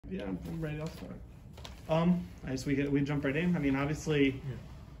Yeah, I'm ready. I'll start. I guess we jump right in. I mean, obviously,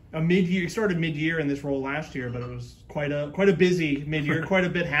 a mid-year. You started mid-year in this role last year, but it was quite a busy mid-year. Quite a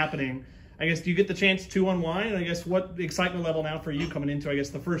bit happening. I guess, do you get the chance to unwind? I guess, what excitement level now for you coming into, I guess,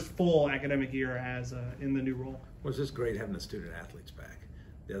 the first full academic year as in the new role? Well, it's just great having the student athletes back.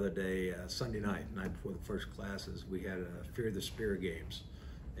 The other day, Sunday night before the first classes, we had Fear the Spear games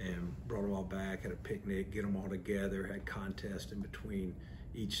and brought them all back, had a picnic, get them all together, had contests in between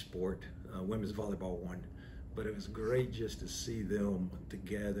each sport. Women's volleyball won, but it was great just to see them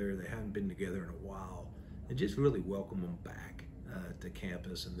together. They haven't been together in a while, and just really welcome them back to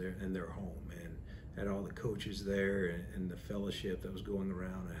campus and their home, and had all the coaches there and the fellowship that was going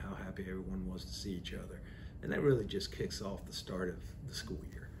around and how happy everyone was to see each other. And that really just kicks off the start of the school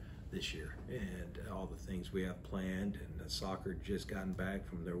year this year, and all the things we have planned. And soccer just gotten back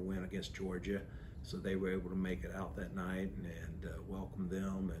from their win against Georgia, so they were able to make it out that night and welcome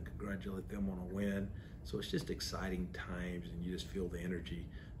them and congratulate them on a win. So it's just exciting times, and you just feel the energy,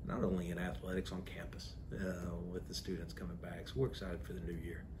 not only in athletics on campus with the students coming back. So we're excited for the new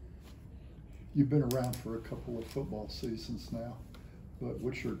year. You've been around for a couple of football seasons now, but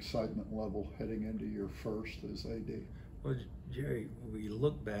what's your excitement level heading into your first as AD? Well, Jerry, we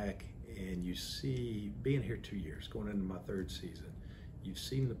look back and you see, being here 2 years, going into my third season, you've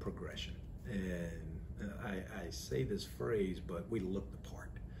seen the progression. And I say this phrase, but we look the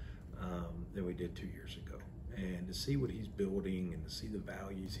part than we did 2 years ago. And to see what he's building and to see the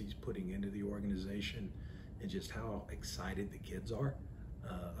values he's putting into the organization and just how excited the kids are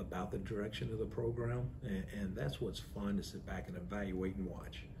about the direction of the program. And that's what's fun, to sit back and evaluate and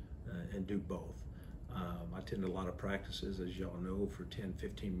watch and do both. I attend a lot of practices, as y'all know, for 10,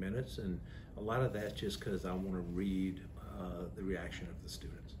 15 minutes, and a lot of that's just because I want to read the reaction of the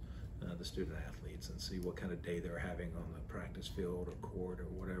students, the student athletes, and see what kind of day they're having on the practice field or court or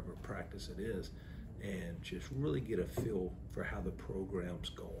whatever practice it is, and just really get a feel for how the program's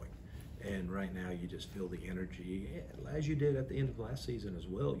going. And right now you just feel the energy, as you did at the end of last season as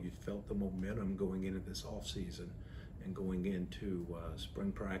well. You felt the momentum going into this off season and going into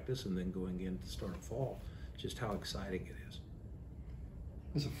spring practice, and then going into the start of fall, just how exciting it is.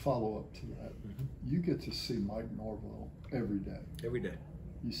 As a follow-up to that, you get to see Mike Norvell every day. Every day.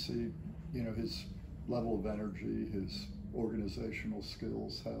 You see, his level of energy, his organizational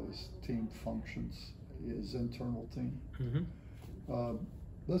skills, how his team functions, his internal team.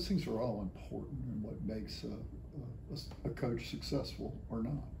 Those things are all important in what makes a coach successful or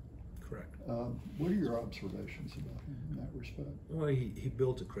not. Correct. What are your observations about him in that respect? Well, he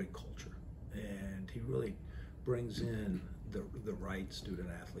builds a great culture, and he really brings in the right student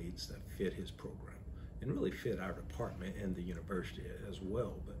athletes that fit his program and really fit our department and the university as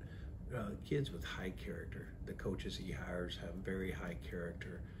well. But kids with high character, the coaches he hires have very high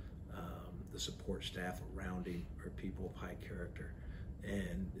character. The support staff around him are people of high character.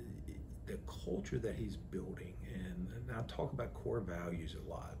 And the culture that he's building, and I talk about core values a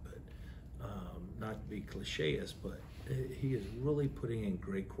lot, but not to be cliché-ish, but he is really putting in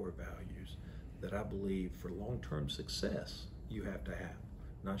great core values that I believe for long-term success you have to have.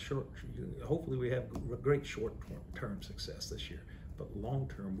 Not short. Hopefully we have great short-term success this year, but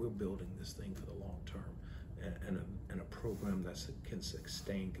long-term we're building this thing for the long term, and a program that can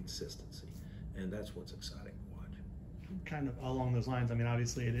sustain consistency, and that's what's exciting. Kind of along those lines, I mean,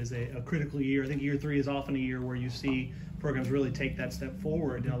 obviously it is a critical year. I think year 3 is often a year where you see programs really take that step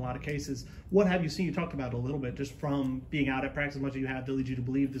forward in a lot of cases. What have you seen? You talked about it a little bit, just from being out at practice as much as you have, to lead you to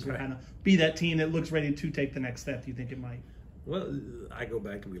believe this will kind of be that team that looks ready to take the next step. Do you think it might? Well, I go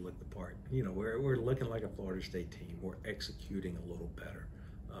back and we look the part. We're looking like a Florida State team. We're executing a little better.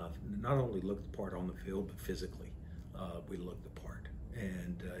 Not only look the part on the field, but physically we look the part.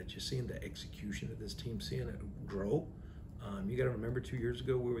 And just seeing the execution of this team, seeing it grow. You got to remember, 2 years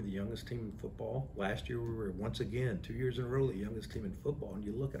ago we were the youngest team in football. Last year we were, once again, 2 years in a row, the youngest team in football. And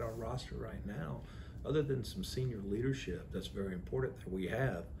you look at our roster right now, other than some senior leadership that's very important that we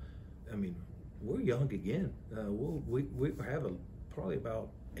have, I mean, we're young again. We have probably about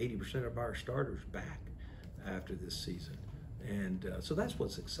 80% of our starters back after this season. And so that's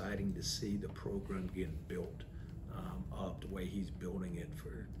what's exciting, to see the program getting built up the way he's building it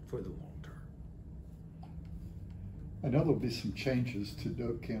for the long term. I know there'll be some changes to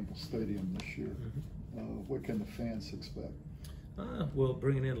Doak Campbell Stadium this year. What can the fans expect? Well,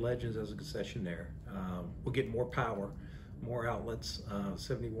 bringing in Legends as a concessionaire. We'll get more power, more outlets.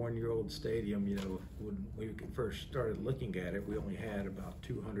 71-year-old stadium, when we first started looking at it, we only had about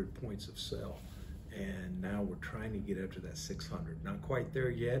 200 points of sale. And now we're trying to get up to that 600. Not quite there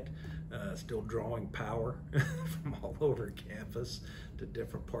yet. Still drawing power from all over campus to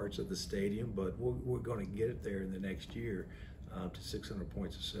different parts of the stadium, but we're going to get it there in the next year to 600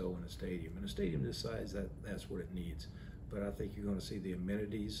 points of sale in a stadium. And a stadium this size, that's what it needs. But I think you're going to see the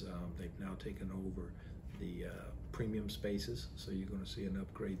amenities. They've now taken over the premium spaces, so you're going to see an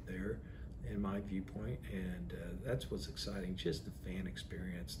upgrade there, in my viewpoint. And that's what's exciting, just the fan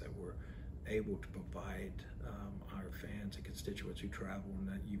experience that we're able to provide our fans and constituents who travel. And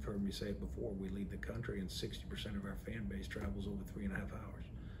that, you've heard me say it before, we lead the country, and 60% of our fan base travels over 3.5 hours.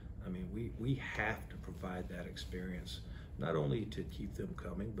 I mean, we have to provide that experience, not only to keep them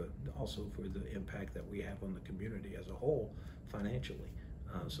coming, but also for the impact that we have on the community as a whole financially.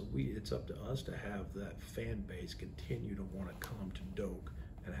 So it's up to us to have that fan base continue to want to come to Doak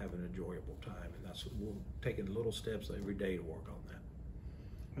and have an enjoyable time. And that's what we're taking little steps every day to work on that.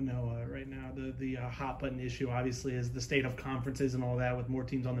 I know right now the hot button issue obviously is the state of conferences and all that, with more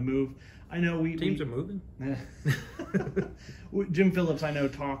teams on the move. I know teams are moving. Jim Phillips, I know,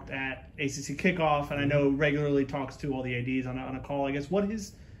 talked at ACC kickoff, and I know regularly talks to all the ADs on a call. I guess what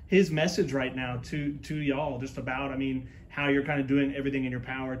is his message right now to y'all, just about, I mean, how you're kind of doing everything in your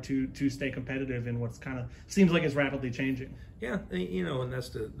power to stay competitive in what's kind of seems like it's rapidly changing. Yeah, you know, and that's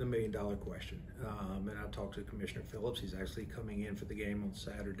the $1 million question. And I talked to Commissioner Phillips. He's actually coming in for the game on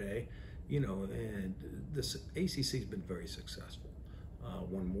Saturday. You know, and this ACC's been very successful.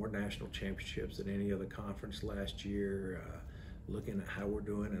 Won more national championships than any other conference last year. Looking at how we're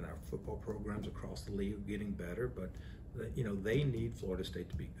doing in our football programs across the league, getting better. But you know, they need Florida State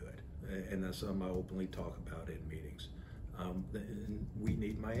to be good, and that's something I openly talk about in meetings. And we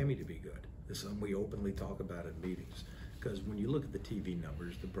need Miami to be good. That's something we openly talk about in meetings. Because when you look at the TV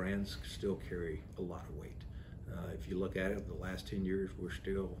numbers, the brands still carry a lot of weight. If you look at it, the last 10 years, we're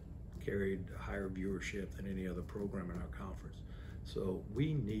still carried a higher viewership than any other program in our conference. So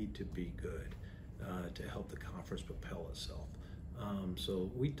we need to be good to help the conference propel itself. So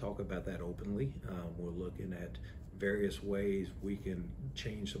we talk about that openly. We're looking at various ways we can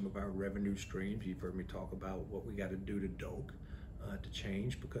change some of our revenue streams. You've heard me talk about what we got to do to Doak to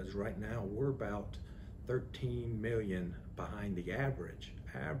change, because right now we're about 13 million behind the average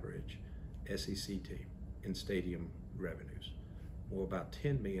SEC team in stadium revenues. We're about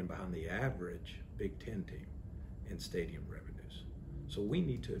 10 million behind the average Big Ten team in stadium revenues. So we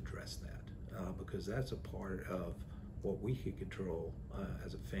need to address that because that's a part of what we can control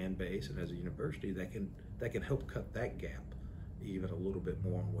as a fan base and as a university that can help cut that gap even a little bit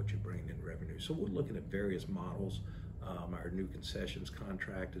more on what you're bringing in revenue. So we're looking at various models. Our new concessions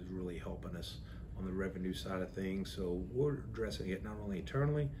contract is really helping us on the revenue side of things. So we're addressing it not only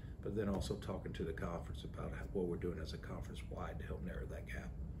internally, but then also talking to the conference about what we're doing as a conference wide to help narrow that gap.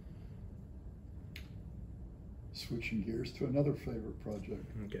 Switching gears to another favorite project.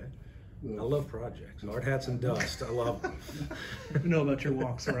 Okay. I love projects. Hard hats and dust. I love them. I know about your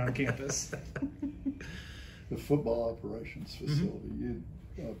walks around campus. The football operations facility, you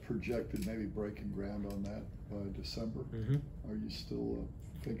projected maybe breaking ground on that by December. Mm-hmm. Are you still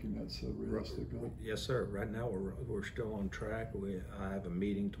thinking that's a realistic goal? Yes, sir. Right now we're still on track. I have a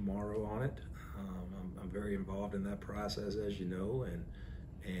meeting tomorrow on it. I'm very involved in that process, as you know,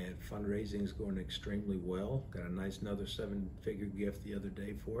 and fundraising is going extremely well. Got a nice another 7-figure gift the other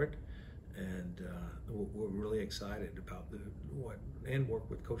day for it. And we're really excited about and work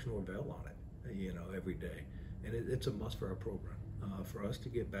with Coach Norvell on it, you know, every day. And it's a must for our program. For us to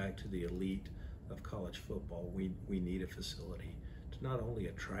get back to the elite of college football, we need a facility to not only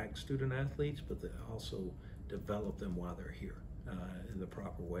attract student athletes, but to also develop them while they're here in the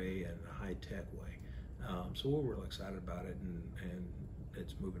proper way and a high-tech way. So we're real excited about it, and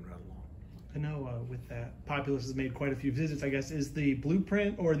it's moving right along. I know with that, Populous has made quite a few visits. I guess, is the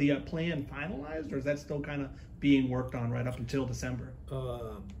blueprint or the plan finalized, or is that still kind of being worked on right up until December?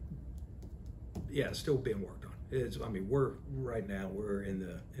 Yeah, it's still being worked on. We're right now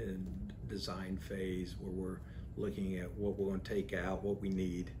in design phase where we're looking at what we're going to take out, what we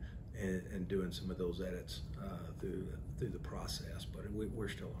need, and doing some of those edits through the process. But we're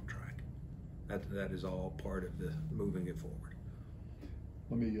still on track. That is all part of the moving it forward.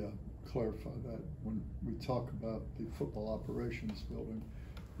 Let me clarify that. When we talk about the football operations building,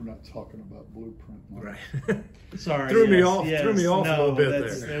 we're not talking about blueprint. Right. Sorry. Threw me off a little bit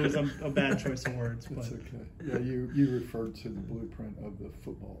there. It was a bad choice of words. It's okay. Yeah, you referred to the blueprint of the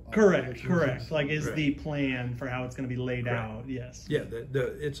football. Correct. Like, is the plan for how it's going to be laid out? Yes. Yeah,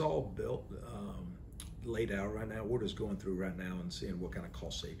 it's all built, laid out right now. We're just going through right now and seeing what kind of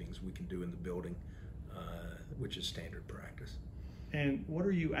cost savings we can do in the building, which is standard practice. And what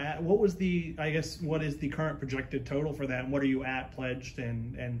are you at? What was the, I guess, what is the current projected total for that? And what are you at pledged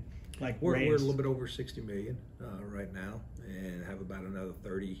and like We're a raised? little bit over 60 million right now, and have about another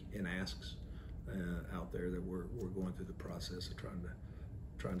 30 in asks out there that we're going through the process of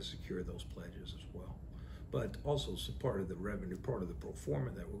trying to secure those pledges as well. But also, so part of the revenue, part of the pro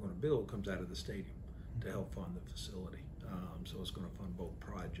forma that we're going to build comes out of the stadium to help fund the facility. So it's going to fund both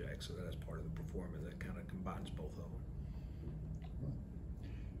projects, so that's part of the pro forma that kind of combines both of them.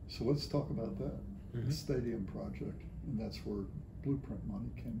 So let's talk about that, Mm-hmm. the stadium project, and that's where blueprint money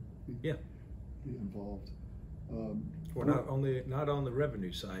can be involved. We're not on the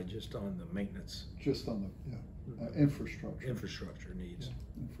revenue side, just on the maintenance. Just on the infrastructure. Infrastructure needs.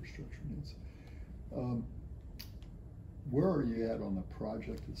 Yeah, infrastructure needs. Where are you at on the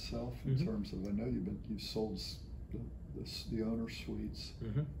project itself in Mm-hmm. terms of? I know you've sold the owner suites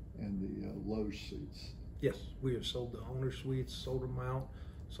Mm-hmm. and the loge seats. Yes, we have sold the owner suites, sold them out,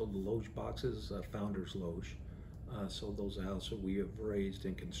 sold the loge boxes, Founders Loge, sold those out. So we have raised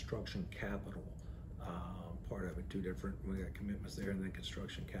in construction capital, part of it, two different, we got commitments there, and then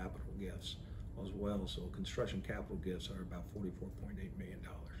construction capital gifts as well. So construction capital gifts are about $44.8 million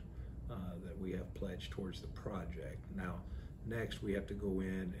that we have pledged towards the project. Now, next we have to go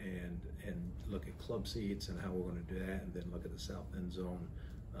in and look at club seats and how we're going to do that, and then look at the south end zone.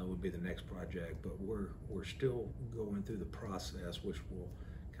 Would be the next project, but we're still going through the process, which will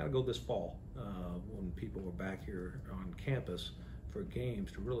kind of go this fall when people are back here on campus for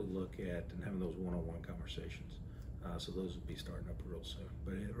games, to really look at and having those one-on-one conversations. So those will be starting up real soon.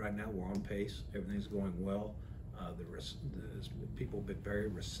 But right now we're on pace. Everything's going well. The people have been very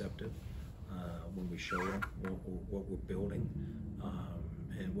receptive when we show them what we're building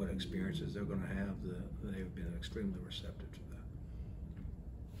and what experiences they're going to have. They've been extremely receptive to that.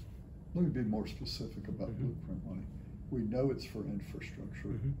 Let me be more specific about blueprint money. We know it's for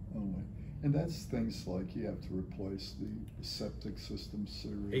infrastructure only. And that's things like you have to replace the septic system,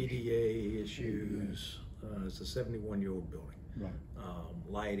 sewage. ADA issues. It's a 71-year-old building. Right.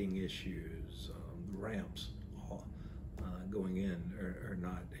 Lighting issues, the ramps going in are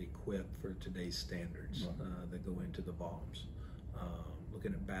not equipped for today's standards that go into the bombs.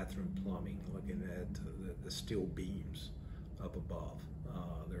 Looking at bathroom plumbing, looking at the steel beams up above.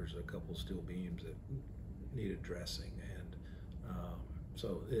 There's a couple steel beams that need addressing, and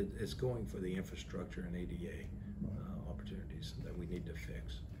so it's going for the infrastructure and ADA opportunities that we need to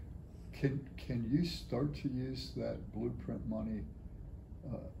fix. Can you start to use that blueprint money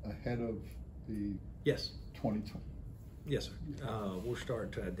ahead of the 2020? Yes, sir. We'll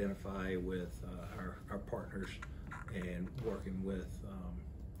start to identify with our partners and working with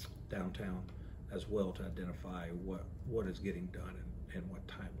downtown as well to identify what is getting done and what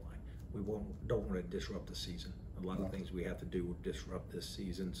timeline. We don't want to disrupt the season. A lot of things we have to do will disrupt this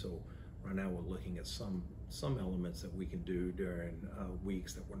season. So right now we're looking at some elements that we can do during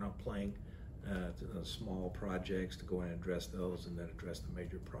weeks that we're not playing, small projects to go in and address those, and then address the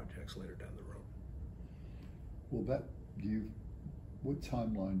major projects later down the road. Well, what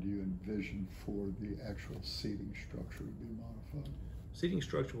timeline do you envision for the actual seating structure to be modified? Seating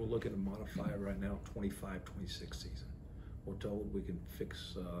structure we're looking to modify right now, 25-26 season. We're told we can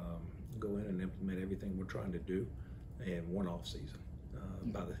fix, go in and implement everything we're trying to do in one off season.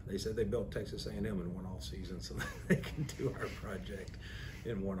 They said they built Texas A&M in one off season, so they can do our project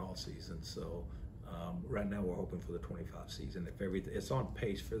in one off season. So right now we're hoping for the 25 season. If everything, it's on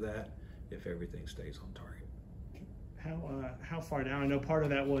pace for that, if everything stays on target. How far down? I know part of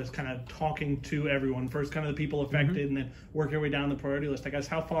that was kind of talking to everyone first, kind of the people affected, and then work your way down the priority list. I guess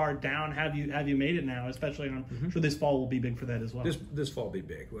how far down have you made it now? Especially, I'm sure this fall will be big for that as well. This fall will be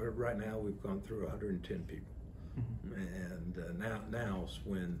big. Right now we've gone through 110 people, and now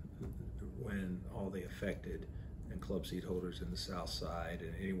when all the affected and club seat holders in the South Side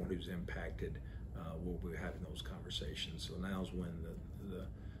and anyone who's impacted, we'll be having those conversations. So now's when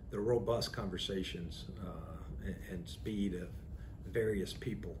the robust conversations and speed of various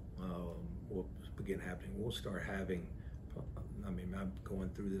people will begin happening. We'll start having, I'm going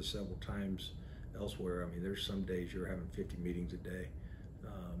through this several times elsewhere. There's some days you're having 50 meetings a day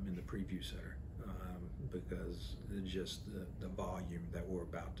in the preview center because it's just the volume that we're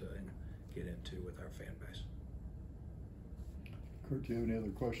about to get into with our fan base. Kurt, do you have any other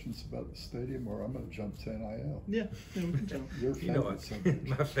questions about the stadium, or I'm going to jump to NIL? Yeah, we can jump. Your favorite subject.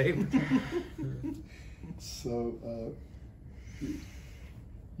 My favorite. So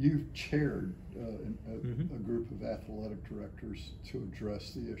you've chaired a group of athletic directors to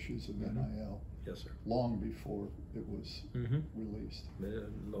address the issues of NIL. Yes, sir. Long before it was released.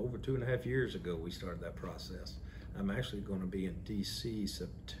 Over 2.5 years ago, we started that process. I'm actually going to be in D.C.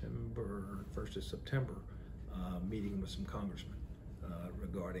 September 1st of September, meeting with some congressmen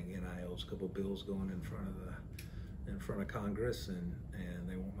regarding NILs. A couple of bills going in front of Congress, and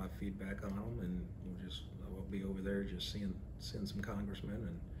they want my feedback on them, and we'll be over there just seeing some congressmen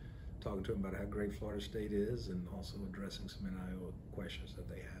and talking to them about how great Florida State is, and also addressing some NIL questions that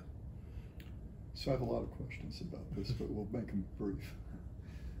they have. So I have a lot of questions about this, but we'll make them brief.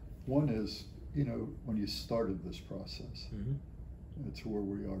 One is, when you started this process to where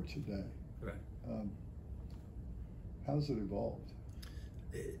we are today, right? How's it evolved?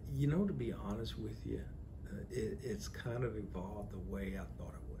 To be honest with you, it's kind of evolved the way I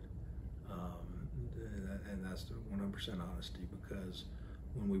thought it would, and that's the 100% honesty, because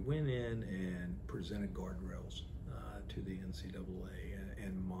when we went in and presented guardrails to the NCAA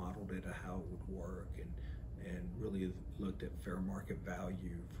and modeled it how it would work, and really looked at fair market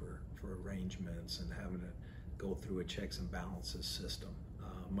value for arrangements and having to go through a checks and balances system,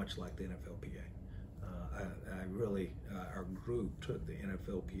 much like the NFLPA. Our group took the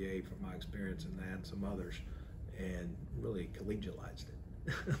NFLPA, from my experience in that and some others, and really collegialized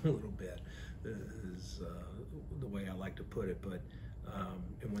it a little bit, is the way I like to put it. But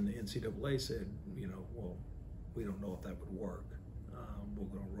and when the NCAA said, well, we don't know if that would work, we're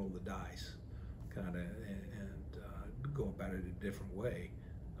going to roll the dice, kind of, and go about it a different way.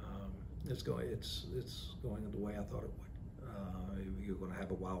 It's going the way I thought it would. You're going to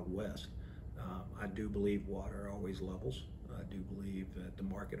have a Wild West. I do believe water always levels. I do believe that the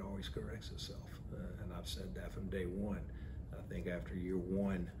market always corrects itself, and I've said that from day one. I think after year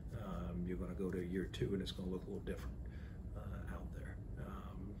one, you're going to go to year two, and it's going to look a little different out there.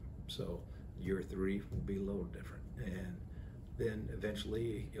 So year three will be a little different, and then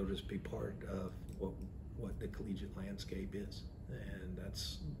eventually it'll just be part of what the collegiate landscape is, and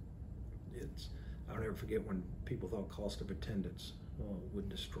I'll never forget when people thought cost of attendance would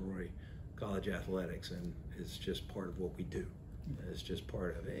destroy college athletics, and it's just part of what we do. It's just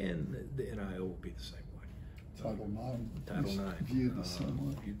part of it, and the NIL will be the same way. Title IX viewed the same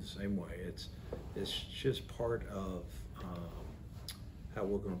way. Viewed the same way. It's just part of how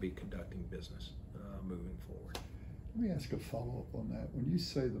we're going to be conducting business moving forward. Let me ask a follow-up on that. When you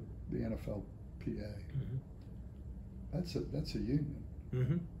say the NFLPA, that's a union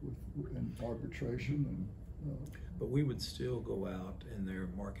with an arbitration and. But we would still go out in their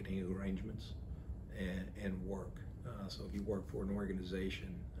marketing arrangements and work. So if you work for an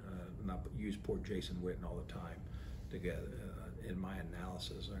organization, not use poor Jason Witten all the time together in my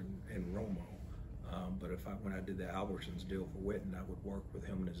analysis, and Romo. But when I did the Albertsons deal for Witten, I would work with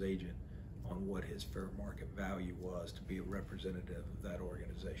him and his agent on what his fair market value was to be a representative of that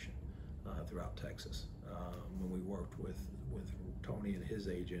organization throughout Texas. When we worked with Tony and his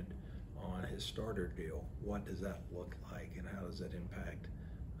agent on his starter deal, what does that look like, and how does that impact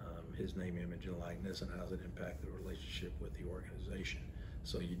his name, image, and likeness, and how does it impact the relationship with the organization?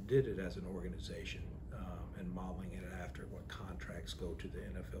 So you did it as an organization, and modeling it after what contracts go to the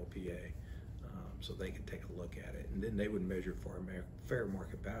NFLPA, so they can take a look at it, and then they would measure for a fair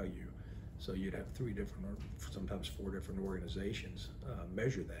market value. So you'd have 3 different, sometimes 4 different organizations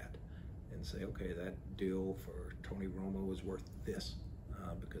measure that and say, okay, that deal for Tony Romo was worth this.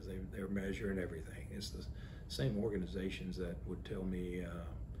 Because they're measuring everything. It's the same organizations that would tell me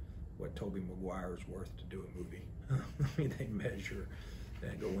what Tobey Maguire's worth to do a movie. I mean, they measure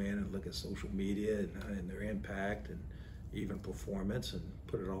and go in and look at social media and their impact and even performance and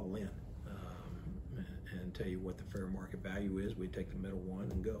put it all in and tell you what the fair market value is. We take the middle one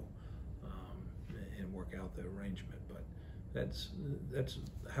and go and work out the arrangement. But that's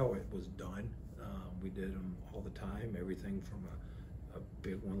how it was done. We did them all the time, everything from a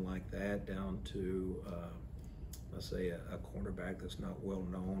big one like that down to let's say a cornerback that's not well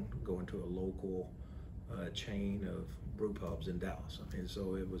known, going to a local chain of brew pubs in Dallas. I mean,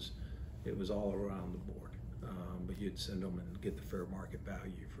 so it was all around the board, but you'd send them and get the fair market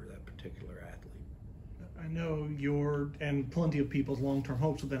value for that particular athlete. I know your and plenty of people's long-term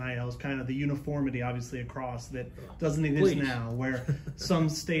hopes with NIL is kind of the uniformity, obviously, across that doesn't exist now, where some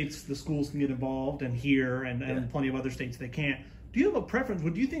states the schools can get involved, and here and plenty of other states they can't. Do you have a preference?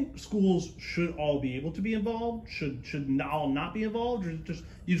 Do you think schools should all be able to be involved? Should all not be involved, or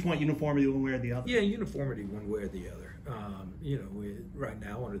you just want uniformity one way or the other? Yeah, uniformity one way or the other. Right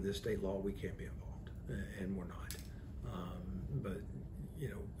now under this state law we can't be involved, and we're not. But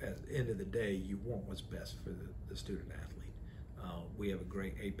at the end of the day, you want what's best for the student athlete. We have a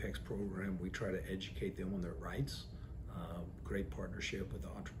great Apex program. We try to educate them on their rights. Great partnership with the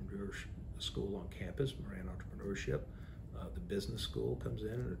entrepreneurship school on campus, Moran Entrepreneurship. The business school comes in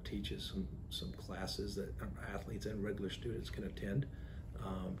and teaches some classes that athletes and regular students can attend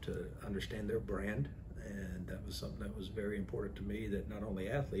to understand their brand. And that was something that was very important to me, that not only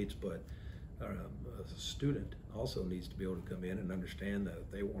athletes, but a student also needs to be able to come in and understand that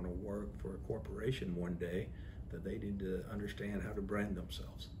if they want to work for a corporation one day, that they need to understand how to brand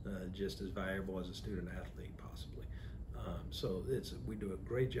themselves, just as valuable as a student athlete possibly. So we do a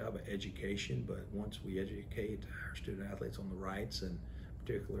great job of education, but once we educate our student athletes on the rights and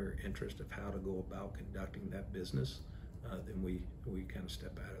particular interest of how to go about conducting that business, then we kind of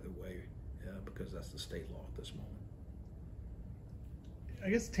step out of the way because that's the state law at this moment. I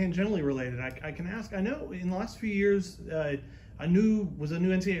guess tangentially related, I can ask, I know in the last few years, a new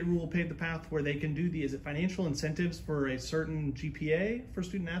NCAA rule paved the path where they can do is it financial incentives for a certain GPA for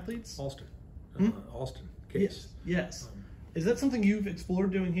student athletes? Austin case. Yes. Is that something you've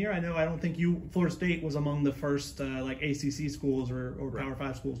explored doing here? I don't think Florida State was among the first like ACC schools or Right. Power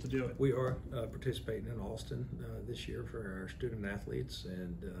 5 schools to do it. We are participating in Austin this year for our student athletes,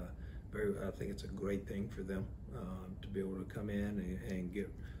 and I think it's a great thing for them to be able to come in and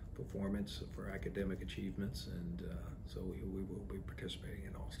get performance for academic achievements, and so we will be participating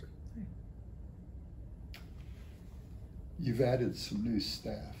in Austin. You've added some new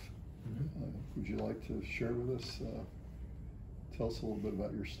staff. Mm-hmm. Would you like to share with us, tell us a little bit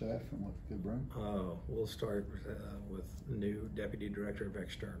about your staff and what they bring? We'll start with new Deputy Director of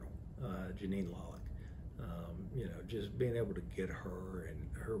External, Janine Lollick. Just being able to get her and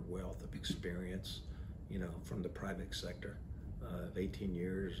her wealth of experience, from the private sector, 18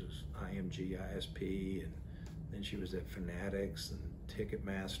 years as IMG, ISP, and then she was at Fanatics and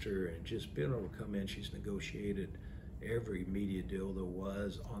Ticketmaster, and just being able to come in, she's negotiated every media deal there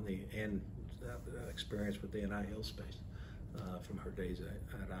was and experience with the NIL space from her days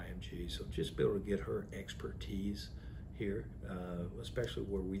at IMG. So just be able to get her expertise here, especially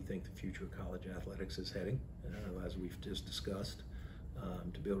where we think the future of college athletics is heading, as we've just discussed,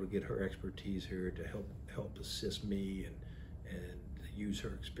 to be able to get her expertise here to help assist me and use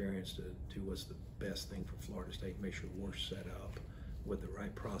her experience to do what's the best thing for Florida State, make sure we're set up with the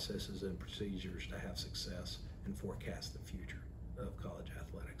right processes and procedures to have success and forecast the future of college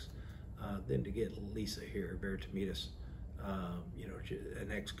athletics. Then to get Lisa here, Veritamitas,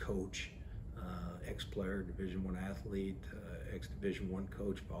 an ex-coach, ex-player, Division I athlete, ex-Division I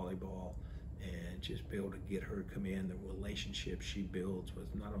coach volleyball, and just be able to get her to come in, the relationship she builds with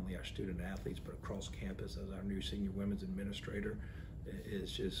not only our student athletes but across campus as our new senior women's administrator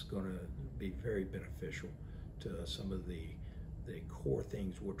is just going to be very beneficial to some of the core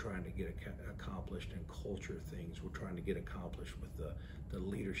things we're trying to get accomplished, and culture things we're trying to get accomplished with the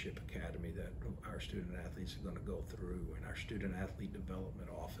Leadership Academy that our student athletes are going to go through, and our student athlete development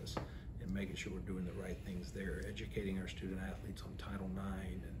office, and making sure we're doing the right things there, educating our student athletes on Title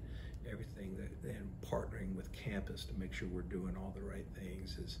IX and everything, and partnering with campus to make sure we're doing all the right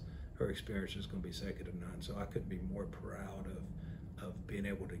things. Her experience is going to be second to none. So I couldn't be more proud of being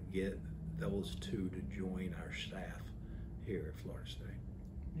able to get those two to join our staff here at Florida State.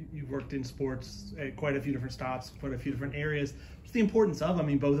 You've worked in sports at quite a few different stops, quite a few different areas. What's the importance of,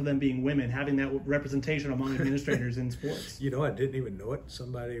 both of them being women, having that representation among administrators in sports? I didn't even know it.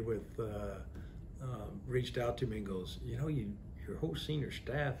 Somebody reached out to me and goes, your whole senior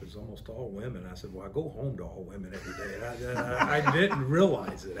staff is almost all women. I said, well, I go home to all women every day. And I didn't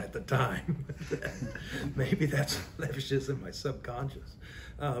realize it at the time. Maybe that was just in my subconscious.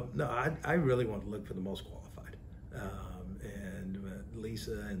 No, I really want to look for the most qualified.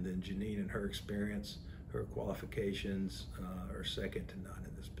 Lisa and then Janine and her experience, her qualifications are second to none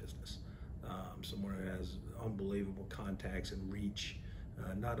in this business. Someone who has unbelievable contacts and reach,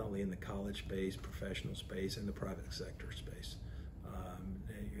 not only in the college space, professional space, and the private sector space.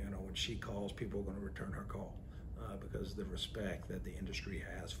 When she calls, people are going to return her call because of the respect that the industry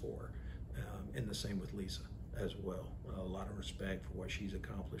has for her. And the same with Lisa as well. A lot of respect for what she's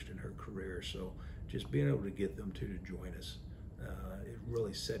accomplished in her career. So just being able to get them two to join us, is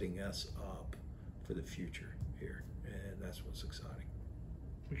really setting us up for the future here, and that's what's exciting.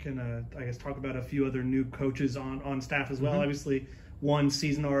 We can, I guess, talk about a few other new coaches on staff as well. Mm-hmm. Obviously, one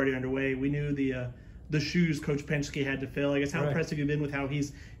season already underway. We knew the shoes Coach Penske had to fill. I guess, how impressed have you been with how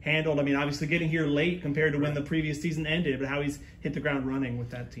he's handled? Obviously getting here late compared to when the previous season ended, but how he's hit the ground running with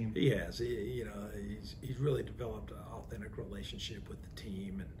that team. He has. He's really developed an authentic relationship with the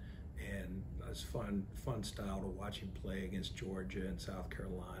team, and it's fun style to watch him play against Georgia and South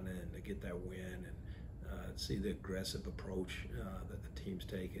Carolina, and to get that win, and see the aggressive approach that the team's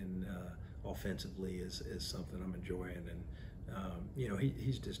taken offensively is something I'm enjoying, and You know,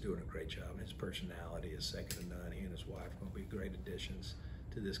 he's just doing a great job. His personality is second to none. He and his wife are going to be great additions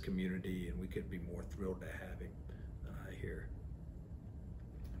to this community, and we could be more thrilled to have him here.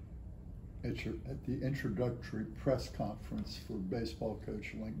 At the introductory press conference for baseball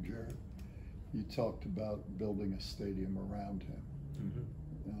coach Link Jarrett, you talked about building a stadium around him.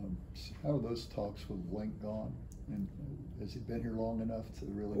 So how are those talks with Link gone? And has he been here long enough to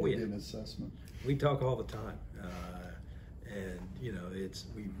really give an assessment? We talk all the time, and you know,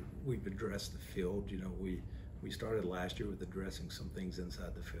 we've addressed the field. You know, we started last year with addressing some things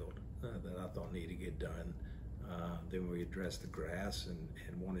inside the field that I thought needed to get done. Then we addressed the grass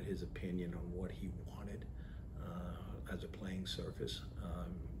and wanted his opinion on what he wanted as a playing surface.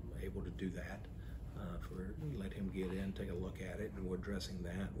 Able to do that. Let him get in, take a look at it, and we're addressing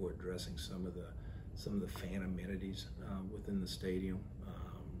that. We're addressing some of the fan amenities within the stadium,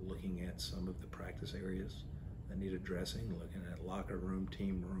 looking at some of the practice areas that need addressing, looking at locker room,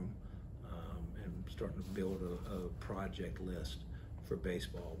 team room, and starting to build a project list for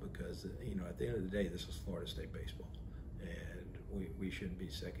baseball, because you know, at the end of the day, this is Florida State baseball, and we shouldn't be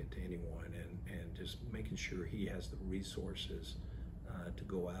second to anyone, and just making sure he has the resources to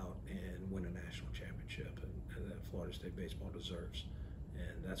go out and win a national championship, and that Florida State baseball deserves.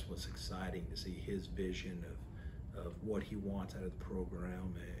 And that's what's exciting, to see his vision of what he wants out of the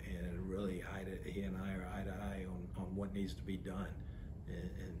program, and really he and I are eye to eye on what needs to be done,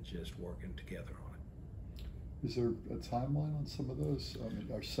 and just working together on it. Is there a timeline on some of those? I mean,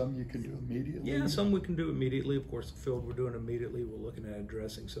 are some you can do immediately? Yeah, some we can do immediately. Of course, the field we're doing immediately. We're looking at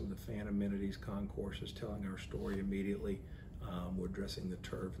addressing some of the fan amenities, concourses, telling our story immediately. We're addressing the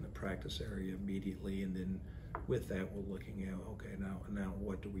turf and the practice area immediately, and then with that, we're looking at, okay, now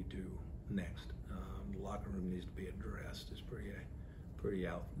what do we do next? The locker room needs to be addressed. It's pretty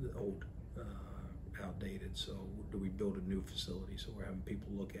outdated. So do we build a new facility? So we're having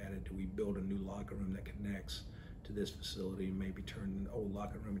people look at it. Do we build a new locker room that connects to this facility, and maybe turn the old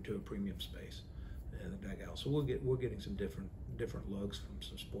locker room into a premium space and the dugout? So we're getting some different looks from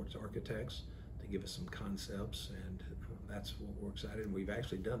some sports architects to give us some concepts, and that's what we're excited. And we've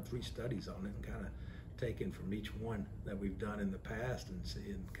actually done 3 studies on it, and kind of taken from each one that we've done in the past,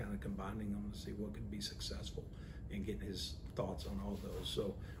 and kind of combining them to see what could be successful, and getting his thoughts on all those.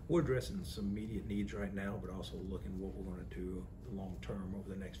 So we're addressing some immediate needs right now, but also looking what we're going to do long term over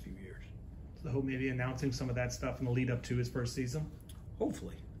the next few years. So maybe announcing some of that stuff in the lead up to his first season?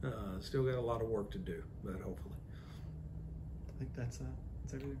 Hopefully. Still got a lot of work to do, but hopefully. I think that's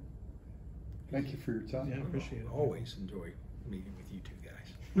everything. Thank you for your time. Yeah, appreciate it. Always enjoy meeting with you two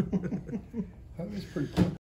guys. That was pretty cool.